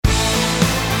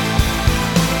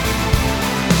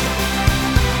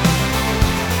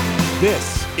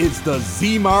This is the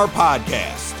ZMAR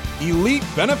Podcast. Elite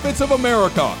Benefits of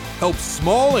America helps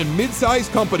small and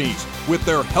mid-sized companies with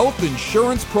their health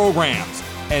insurance programs.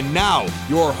 And now,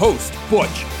 your host,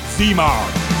 Butch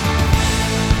ZMAR.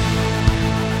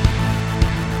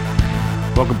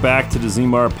 Welcome back to the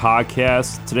ZMAR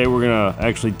Podcast. Today we're going to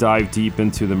actually dive deep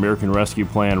into the American Rescue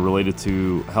Plan related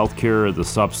to healthcare, the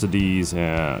subsidies,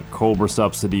 COBRA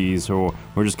subsidies, or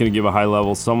we're just going to give a high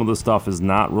level. Some of the stuff is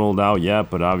not rolled out yet,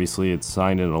 but obviously it's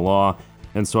signed into law.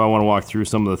 And so I want to walk through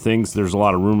some of the things. There's a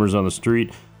lot of rumors on the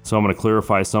street, so I'm going to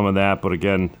clarify some of that. But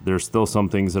again, there's still some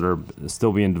things that are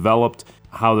still being developed.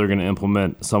 How they're going to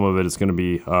implement some of it is going to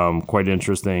be quite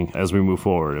interesting as we move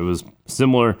forward. It was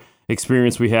similar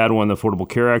experience we had when the Affordable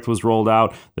Care Act was rolled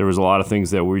out. There was a lot of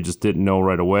things that we just didn't know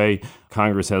right away.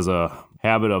 Congress has a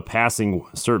habit of passing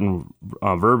certain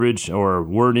verbiage or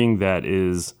wording that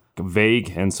is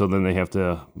vague, and so then they have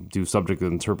to do subject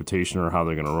interpretation or how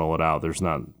they're going to roll it out. There's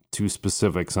not too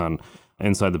specifics on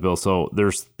inside the bill, so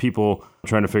there's people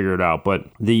trying to figure it out. But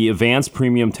the advanced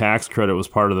premium tax credit was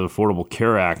part of the Affordable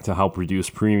Care Act to help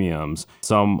reduce premiums.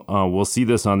 Some will see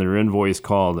this on their invoice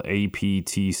called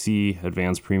APTC,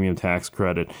 Advanced Premium Tax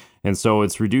Credit. And so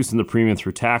it's reducing the premium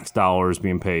through tax dollars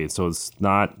being paid. So it's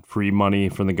not free money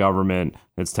from the government.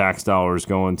 It's tax dollars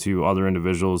going to other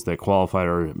individuals that qualify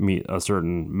or meet a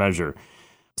certain measure.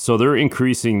 So they're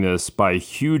increasing this by a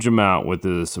huge amount with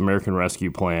this American Rescue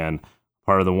Plan,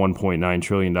 part of the $1.9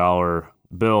 trillion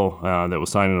bill that was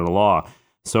signed into law.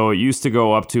 So it used to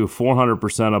go up to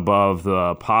 400% above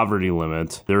the poverty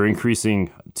limit. They're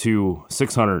increasing to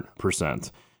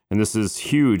 600%. And this is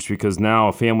huge because now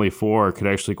a family of four could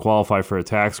actually qualify for a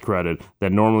tax credit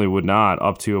that normally would not,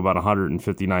 up to about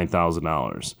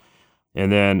 $159,000.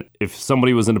 And then if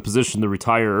somebody was in a position to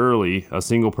retire early, a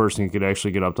single person could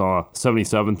actually get up to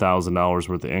 $77,000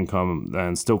 worth of income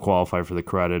and still qualify for the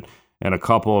credit. And a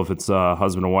couple, if it's a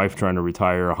husband and wife trying to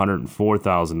retire,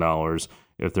 $104,000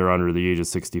 if they're under the age of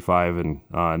 65. And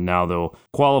now they'll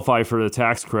qualify for the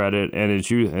tax credit, and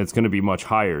it's going to be much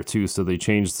higher too. So they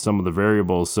changed some of the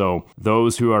variables. So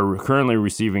those who are currently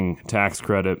receiving tax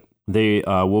credit, they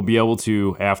will be able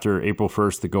to, after April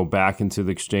 1st, to go back into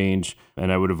the exchange.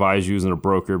 And I would advise using a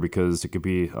broker because it could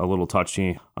be a little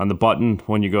touchy on the button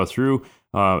when you go through,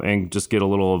 and just get a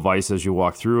little advice as you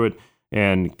walk through it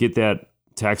and get that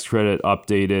tax credit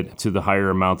updated to the higher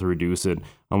amount to reduce it,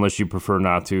 unless you prefer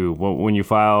not to. Well, when you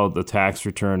file the tax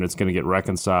return, it's going to get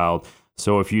reconciled.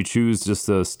 So if you choose just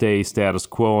to stay status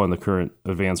quo on the current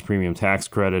advanced premium tax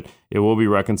credit, it will be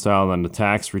reconciled on the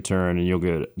tax return and you'll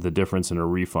get the difference in a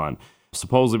refund.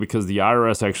 Supposedly because the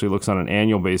IRS actually looks on an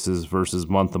annual basis versus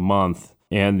month to month,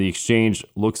 and the exchange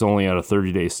looks only at a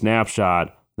 30-day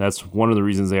snapshot. That's one of the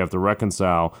reasons they have to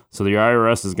reconcile. So the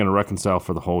IRS is going to reconcile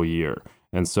for the whole year.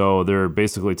 And so they're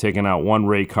basically taking out one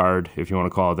rate card, if you want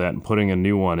to call it that, and putting a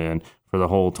new one in for the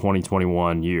whole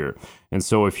 2021 year. And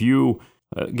so if you,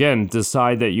 again,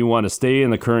 decide that you want to stay in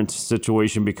the current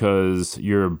situation because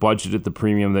you're budgeted the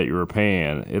premium that you were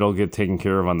paying, it'll get taken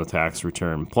care of on the tax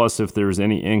return. Plus, if there's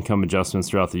any income adjustments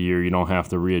throughout the year, you don't have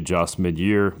to readjust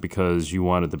mid-year because you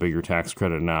wanted the bigger tax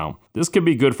credit now. This could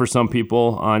be good for some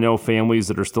people. I know families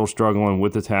that are still struggling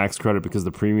with the tax credit because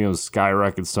the premiums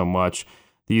skyrocket so much.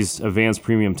 These advanced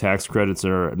premium tax credits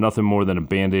are nothing more than a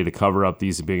Band-Aid to cover up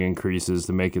these big increases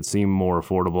to make it seem more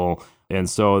affordable. And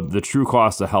so the true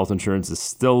cost of health insurance is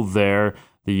still there.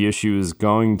 The issue is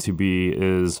going to be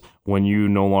is when you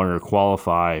no longer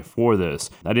qualify for this.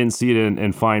 I didn't see it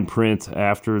in fine print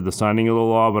after the signing of the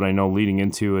law, but I know leading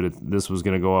into it, this was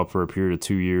going to go up for a period of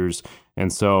 2 years.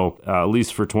 And so at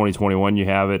least for 2021, you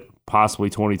have it, possibly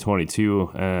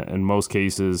 2022 in most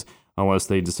cases, unless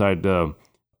they decide to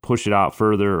push it out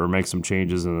further or make some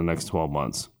changes in the next 12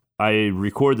 months. I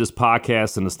record this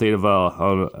podcast in the state of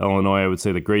Illinois, I would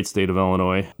say the great state of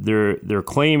Illinois. They're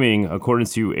claiming, according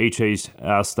to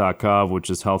HHS.gov, which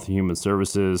is Health and Human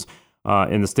Services,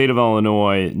 in the state of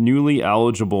Illinois, newly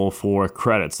eligible for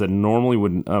credits that normally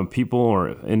would, people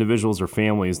or individuals or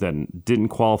families that didn't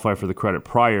qualify for the credit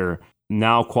prior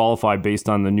now qualify based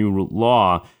on the new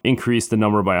law, increase the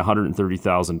number by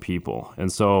 130,000 people.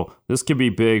 And so this could be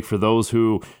big for those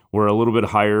who were a little bit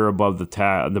higher above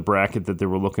the bracket that they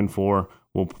were looking for,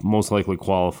 will most likely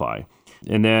qualify.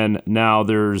 And then now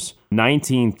there's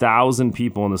 19,000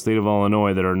 people in the state of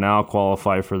Illinois that are now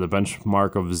qualified for the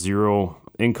benchmark of zero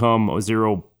income,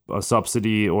 zero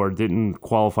subsidy, or didn't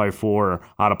qualify for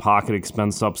out-of-pocket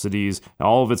expense subsidies.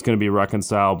 All of it's going to be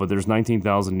reconciled, but there's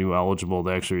 19,000 new eligible to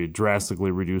actually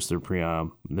drastically reduce their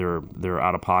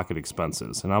out-of-pocket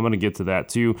expenses. And I'm going to get to that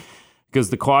too, because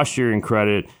the cost sharing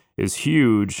credit is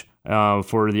huge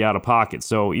for the out-of-pocket.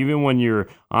 So even when you're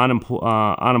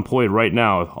unemployed right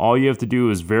now, all you have to do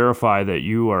is verify that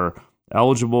you are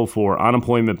eligible for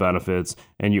unemployment benefits,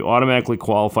 and you automatically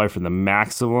qualify for the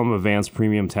maximum advance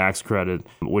premium tax credit,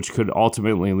 which could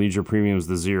ultimately lead your premiums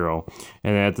to zero.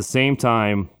 And at the same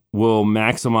time, will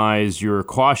maximize your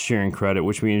cost sharing credit,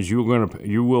 which means you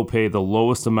will pay the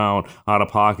lowest amount out of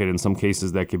pocket. In some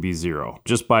cases, that could be zero,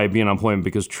 just by being unemployment,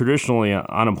 because traditionally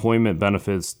unemployment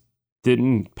benefits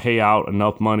didn't pay out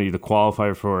enough money to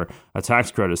qualify for a tax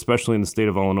credit, especially in the state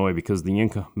of Illinois, because the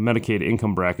Medicaid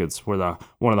income brackets were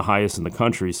one of the highest in the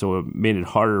country. So it made it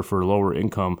harder for lower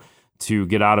income to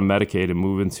get out of Medicaid and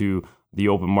move into the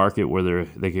open market where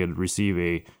they could receive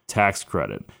a tax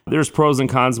credit. There's pros and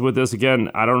cons with this.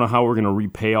 Again, I don't know how we're going to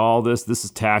repay all this. This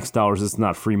is tax dollars. This is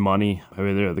not free money. I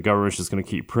mean, the government's just going to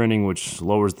keep printing, which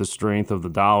lowers the strength of the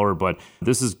dollar. But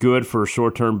this is good for a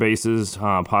short-term basis,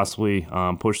 possibly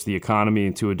push the economy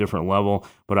into a different level.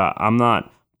 But I'm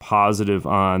not positive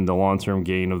on the long-term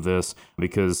gain of this,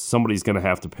 because somebody's going to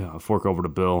have to fork over the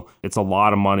bill. It's a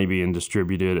lot of money being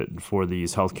distributed for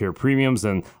these healthcare premiums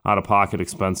and out-of-pocket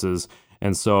expenses.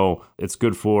 And so it's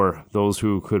good for those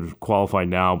who could qualify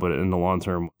now, but in the long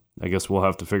term, I guess we'll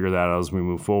have to figure that out as we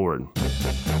move forward.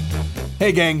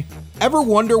 Hey gang, ever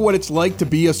wonder what it's like to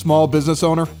be a small business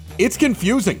owner? It's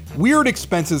confusing. Weird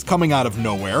expenses coming out of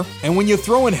nowhere. And when you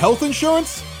throw in health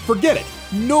insurance, forget it.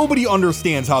 Nobody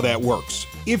understands how that works.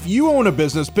 If you own a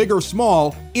business, big or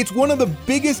small, it's one of the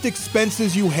biggest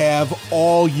expenses you have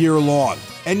all year long.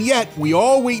 And yet, we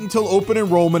all wait until open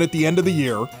enrollment at the end of the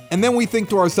year, and then we think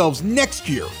to ourselves, next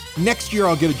year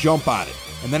I'll get a jump on it.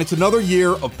 And then it's another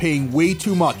year of paying way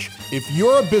too much. If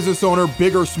you're a business owner,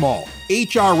 big or small,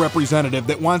 HR representative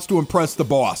that wants to impress the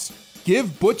boss,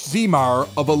 give Butch Zemar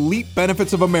of Elite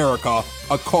Benefits of America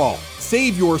a call.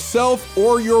 Save yourself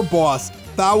or your boss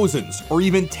thousands or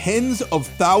even tens of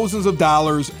thousands of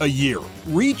dollars a year.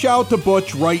 Reach out to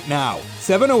Butch right now,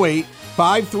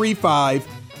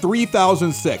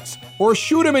 708-535-3006, or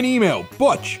shoot him an email,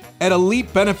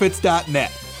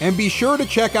 butch@elitebenefits.net. And be sure to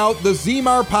check out the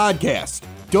Zemar podcast.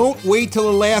 Don't wait till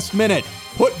the last minute.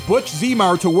 Put Butch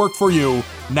Zemar to work for you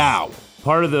now.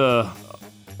 Part of the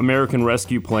American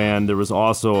Rescue Plan, there was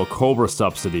also a COBRA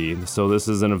subsidy. So this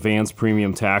is an advanced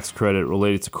premium tax credit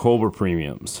related to COBRA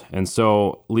premiums. And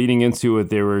so leading into it,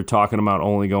 they were talking about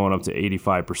only going up to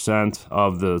 85%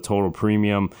 of the total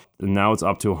premium. And now it's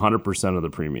up to 100% of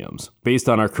the premiums. Based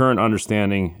on our current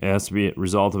understanding, it has to be a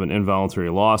result of an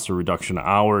involuntary loss or reduction of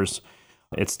hours.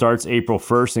 It starts April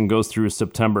 1st and goes through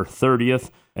September 30th.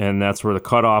 And that's where the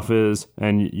cutoff is.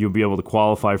 And you'll be able to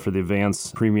qualify for the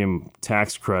advanced premium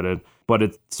tax credit. But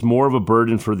it's more of a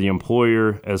burden for the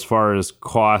employer as far as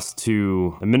cost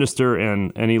to administer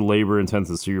and any labor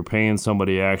intensive. So you're paying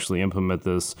somebody to actually implement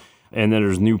this, and then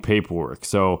there's new paperwork.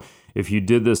 So if you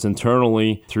did this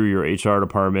internally through your HR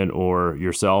department or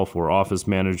yourself or office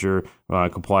manager,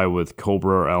 comply with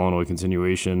COBRA or Illinois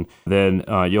continuation, then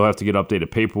you'll have to get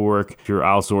updated paperwork. If you're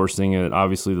outsourcing it,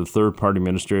 obviously the third-party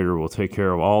administrator will take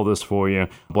care of all this for you.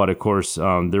 But of course,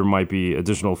 there might be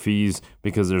additional fees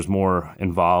because there's more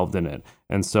involved in it.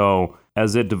 And so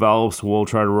as it develops, we'll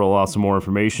try to roll out some more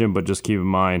information, but just keep in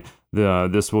mind,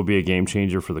 this will be a game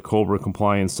changer for the COBRA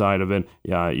compliance side of it.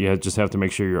 You just have to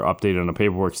make sure you're updated on the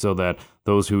paperwork so that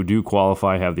those who do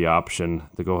qualify have the option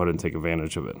to go ahead and take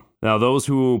advantage of it. Now, those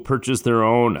who purchase their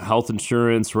own health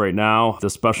insurance right now, the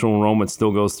special enrollment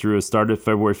still goes through. It started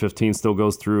February 15th, still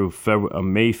goes through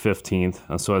May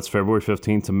 15th. So it's February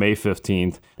 15th to May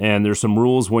 15th. And there's some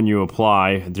rules when you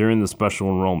apply during the special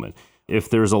enrollment. If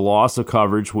there's a loss of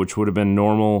coverage, which would have been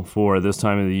normal for this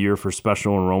time of the year for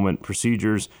special enrollment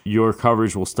procedures, your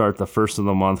coverage will start the first of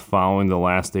the month following the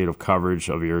last date of coverage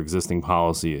of your existing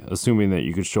policy, assuming that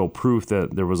you could show proof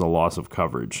that there was a loss of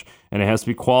coverage. And it has to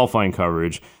be qualifying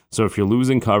coverage. So if you're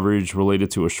losing coverage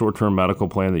related to a short-term medical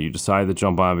plan that you decided to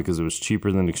jump on because it was cheaper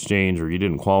than exchange, or you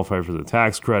didn't qualify for the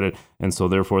tax credit, and so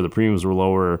therefore the premiums were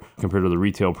lower compared to the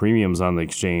retail premiums on the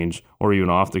exchange, or even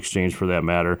off the exchange for that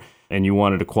matter, and you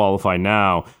wanted to qualify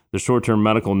now, the short-term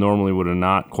medical normally would have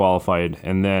not qualified.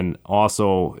 And then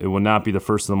also it would not be the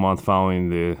first of the month following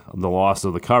the loss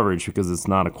of the coverage because it's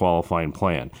not a qualifying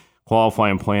plan.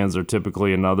 Qualifying plans are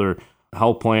typically another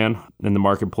health plan in the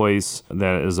marketplace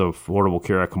that is Affordable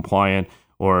Care Act compliant,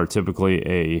 or typically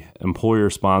a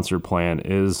employer-sponsored plan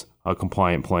is a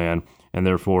compliant plan, and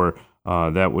therefore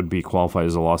that would be qualified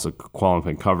as a loss of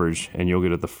qualifying coverage, and you'll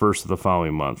get it the first of the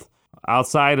following month.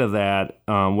 Outside of that,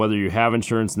 whether you have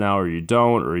insurance now or you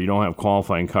don't have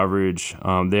qualifying coverage,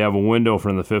 they have a window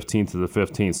from the 15th to the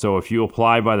 15th. So if you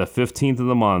apply by the 15th of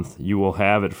the month, you will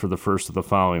have it for the first of the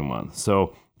following month.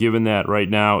 So Given that right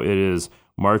now it is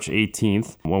March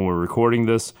 18th when we're recording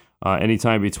this,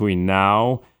 anytime between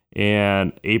now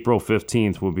and April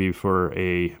 15th will be for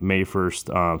a May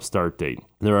 1st start date.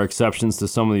 There are exceptions to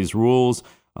some of these rules.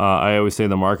 I always say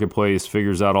the marketplace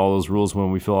figures out all those rules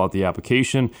when we fill out the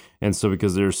application. And so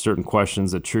because there's certain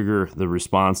questions that trigger the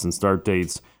response and start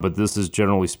dates, but this is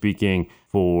generally speaking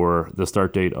for the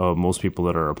start date of most people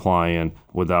that are applying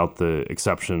without the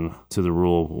exception to the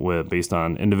rule based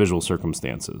on individual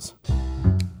circumstances.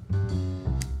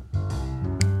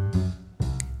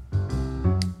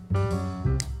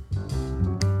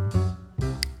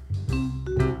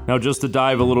 Now, just to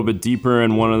dive a little bit deeper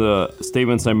in one of the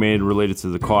statements I made related to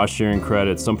the cost sharing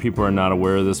credit, some people are not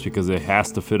aware of this because it has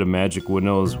to fit a magic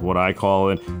window is what I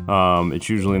call it. It's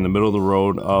usually in the middle of the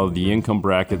road of the income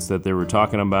brackets that they were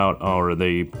talking about, or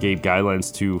they gave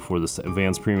guidelines to for the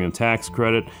advanced premium tax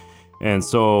credit. And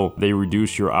so they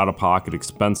reduce your out-of-pocket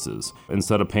expenses.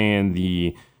 Instead of paying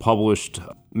the published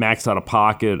max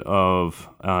out-of-pocket of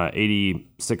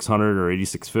 $8,600 or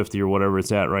 $8,650 or whatever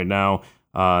it's at right now,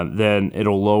 then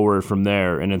it'll lower it from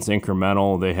there, and it's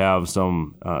incremental. They have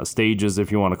some stages, if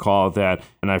you want to call it that,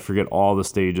 and I forget all the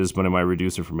stages, but it might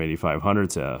reduce it from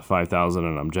 $8,500 to $5,000,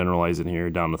 and I'm generalizing here,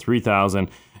 down to $3,000,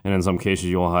 and in some cases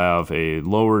you'll have a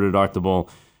lower deductible.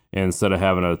 Instead of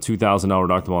having a $2,000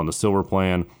 deductible on the silver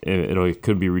plan, it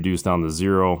could be reduced down to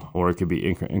zero, or it could be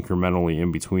incrementally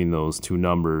in between those two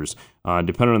numbers,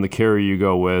 depending on the carrier you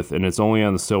go with, and it's only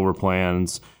on the silver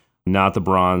plans, not the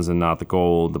bronze and not the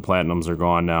gold. The platinums are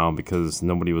gone now because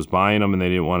nobody was buying them and they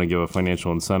didn't want to give a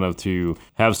financial incentive to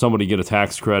have somebody get a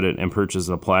tax credit and purchase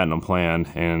a platinum plan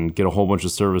and get a whole bunch of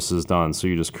services done. So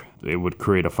it would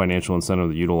create a financial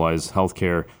incentive to utilize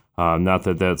healthcare. Not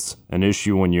that that's an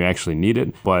issue when you actually need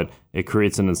it, but it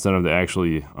creates an incentive to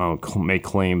actually make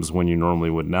claims when you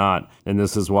normally would not. And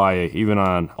this is why, even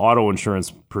on auto insurance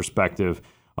perspective,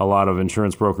 a lot of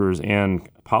insurance brokers and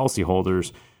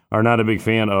policyholders are not a big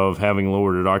fan of having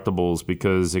lower deductibles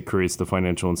because it creates the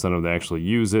financial incentive to actually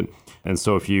use it. And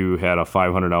so if you had a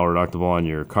 $500 deductible on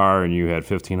your car and you had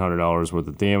 $1,500 worth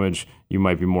of damage, you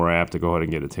might be more apt to go ahead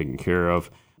and get it taken care of.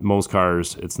 Most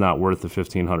cars, it's not worth the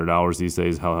 $1,500 these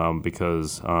days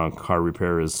because car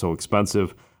repair is so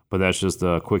expensive. But that's just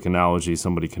a quick analogy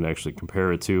somebody can actually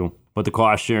compare it to. But the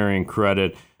cost sharing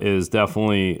credit is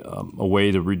definitely a way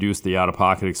to reduce the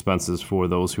out-of-pocket expenses for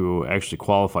those who actually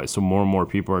qualify. So more and more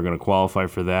people are going to qualify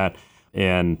for that.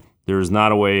 And there's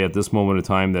not a way at this moment in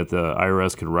time that the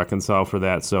IRS could reconcile for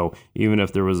that. So even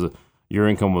if your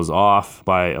income was off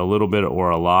by a little bit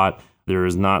or a lot, there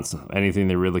is not anything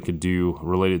they really could do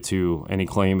related to any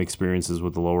claim experiences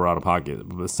with the lower out-of-pocket.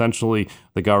 Essentially,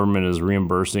 the government is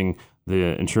reimbursing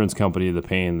the insurance company to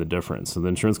paying the difference. So the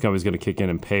insurance company is going to kick in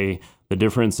and pay the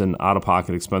difference in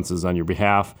out-of-pocket expenses on your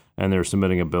behalf, and they're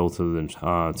submitting a bill to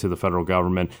the federal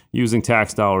government using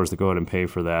tax dollars to go ahead and pay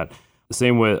for that. The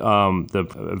same with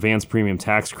the advanced premium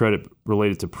tax credit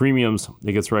related to premiums.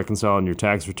 It gets reconciled in your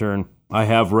tax return. I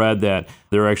have read that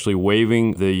they're actually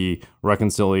waiving the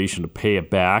reconciliation to pay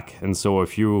it back. And so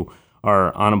if you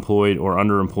are unemployed or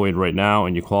underemployed right now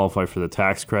and you qualify for the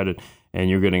tax credit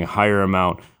and you're getting a higher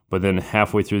amount, but then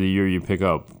halfway through the year you pick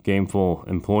up gainful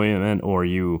employment or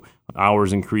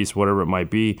hours increase, whatever it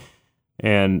might be,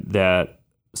 and that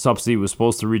subsidy was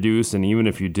supposed to reduce, and even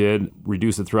if you did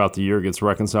reduce it throughout the year, it gets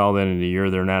reconciled in the year,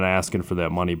 they're not asking for that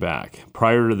money back.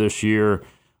 Prior to this year,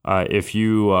 if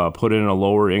you put in a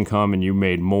lower income and you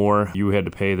made more, you had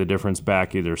to pay the difference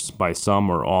back either by some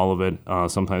or all of it.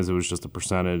 Sometimes it was just a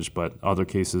percentage, but other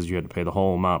cases you had to pay the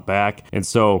whole amount back. And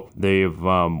so they've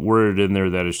worded in there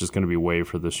that it's just going to be waived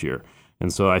for this year.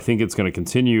 And so I think it's going to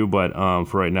continue, but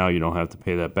for right now, you don't have to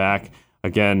pay that back.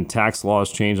 Again, tax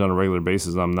laws change on a regular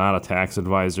basis. I'm not a tax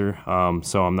advisor,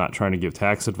 so I'm not trying to give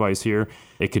tax advice here.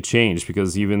 It could change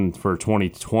because even for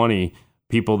 2020,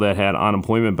 people that had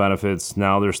unemployment benefits,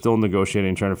 now they're still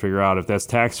negotiating, trying to figure out if that's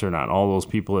taxed or not. All those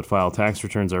people that file tax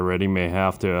returns already may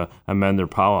have to amend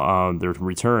their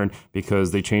return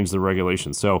because they changed the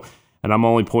regulations. So, and I'm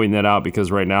only pointing that out because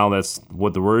right now that's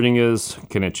what the wording is.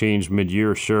 Can it change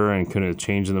mid-year? Sure. And can it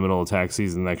change in the middle of tax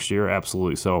season next year?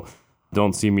 Absolutely. So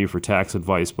don't see me for tax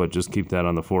advice, but just keep that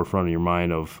on the forefront of your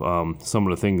mind of some of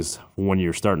the things when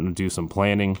you're starting to do some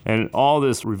planning. And all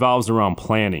this revolves around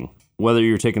planning. Whether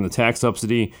you're taking the tax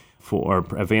subsidy or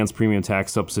advanced premium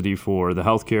tax subsidy for the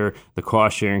healthcare, the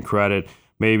cost sharing credit,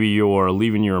 maybe you're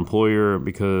leaving your employer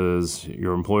because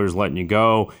your employer's letting you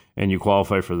go and you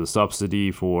qualify for the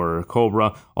subsidy for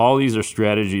COBRA. All these are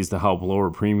strategies to help lower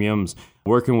premiums.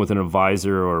 Working with an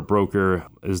advisor or a broker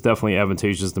is definitely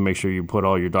advantageous to make sure you put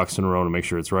all your ducks in a row to make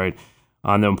sure it's right.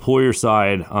 On the employer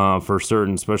side, for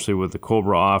certain, especially with the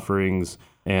COBRA offerings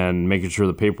and making sure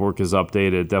the paperwork is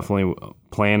updated, definitely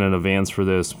plan in advance for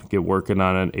this, get working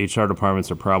on it. HR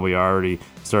departments are probably already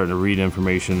starting to read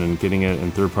information and getting it,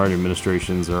 and third-party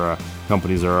administrations or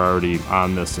companies are already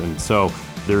on this. And so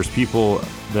there's people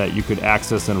that you could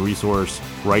access and resource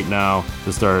right now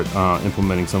to start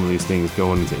implementing some of these things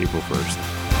going into April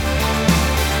 1st.